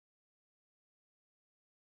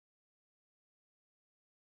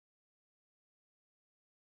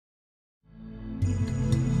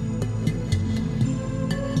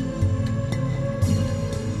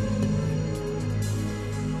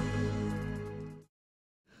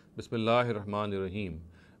Bismillahir Rahmanir Rahim.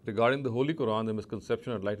 Regarding the Holy Quran, the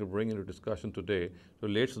misconception I'd like to bring into discussion today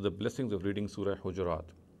relates to the blessings of reading Surah Al Hujurat.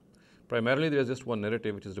 Primarily, there is just one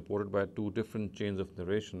narrative which is reported by two different chains of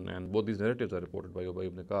narration, and both these narratives are reported by Ubay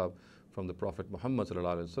ibn Ka'b from the Prophet Muhammad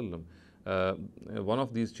sallallahu alaihi wasallam. One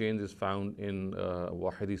of these chains is found in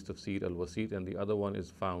Wahid's Tafsir al-Wasit, and the other one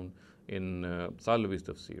is found in Salawi's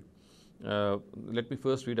Tafsir. Let me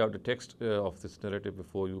first read out the text of this narrative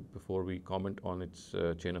before we comment on its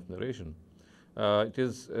chain of narration. It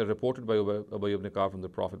is reported by Ubay ibn Ka'b from the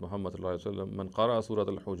Prophet Muhammad sallallahu alaihi wasallam, "Man qara Surah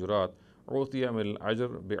Al Hujurat, utiya min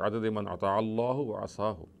al-ajr bi'adad man ata'a Allahu wa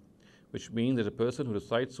asahu," which means that a person who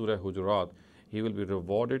recites Surah Hujurat, he will be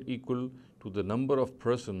rewarded equal to the number of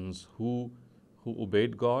persons who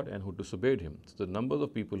obeyed God and who disobeyed Him. So the number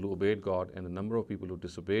of people who obeyed God and the number of people who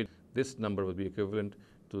disobeyed, this number will be equivalent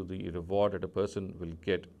to the reward that a person will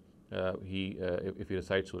get if he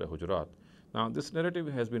recites Surah Hujurat. Now, this narrative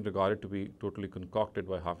has been regarded to be totally concocted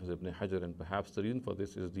by Hafiz ibn Hajar, and perhaps the reason for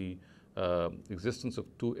this is the existence of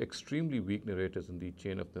two extremely weak narrators in the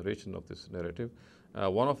chain of narration of this narrative.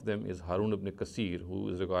 One of them is Harun ibn Kasir, who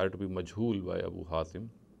is regarded to be majhul by Abu Hatim,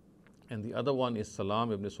 and the other one is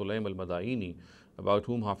Salam ibn Sulaim al-Madaini, about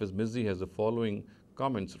whom Hafiz Mizzi has the following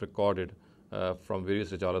comments recorded from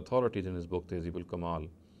various Rijal authorities in his book Tehzib al-Kamal.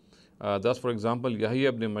 Thus, for example, Yahya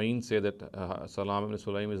ibn Ma'in say that Salam ibn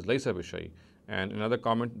Sulaim is laysa bishay, and another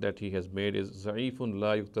comment that he has made is Za'ifun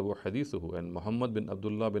la yuktabu hadithuhu, and Muhammad bin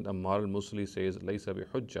Abdullah bin Ammar al-Musli says laysa bi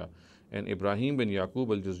hujja, and Ibrahim bin Yaqub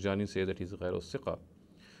al-Juzjani says that he is ghayru siqa.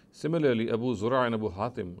 Similarly, Abu Zura and Abu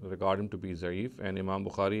Hatim regard him to be Za'if, and Imam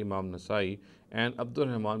Bukhari, Imam Nasai, and Abdul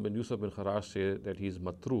Rahman bin Yusuf bin Kharash say that he is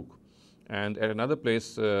matruk. And at another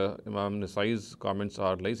place, Imam Nasai's comments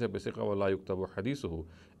are Laysa bisiqa wa la yuktabu hadithuhu,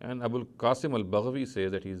 and Abul Qasim al-Baghawi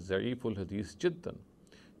says that he is Za'iful hadith jiddan.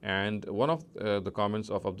 And one of the comments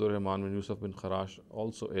of Abdul Rahman bin Yusuf bin Kharash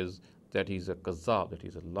also is that he is a kazzab, that he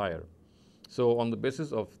is a liar. So on the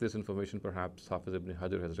basis of this information, perhaps Hafiz ibn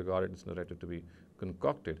Hajar has regarded this narrative to be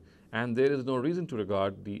concocted, and there is no reason to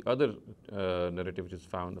regard the other narrative which is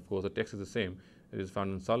found. Of course, the text is the same. It is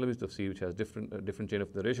found in Salawi's Tafsir, which has different chain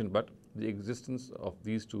of narration, but the existence of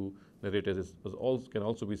these two narrators can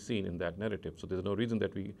also be seen in that narrative. So there's no reason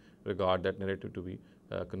that we regard that narrative to be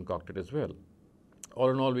concocted as well. All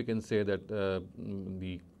in all, we can say that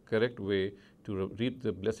the correct way to reap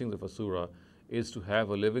the blessings of a surah is to have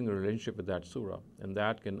a living relationship with that surah, and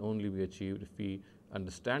that can only be achieved if we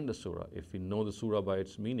understand the surah, if we know the surah by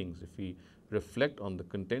its meanings, if we reflect on the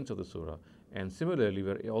contents of the surah, and similarly,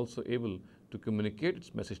 we are also able to communicate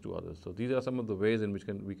its message to others. So these are some of the ways in which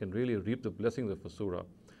we can really reap the blessings of a surah.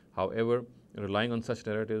 However, relying on such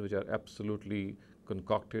narratives which are absolutely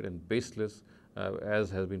concocted and baseless, as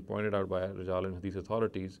has been pointed out by Rijal and Hadith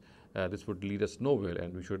authorities, this would lead us nowhere,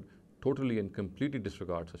 and we should totally and completely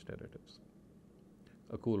disregard such narratives.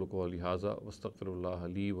 أقول قولي هذا واستغفر الله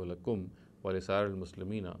لي ولكم ولسائر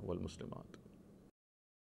المسلمين والمسلمات.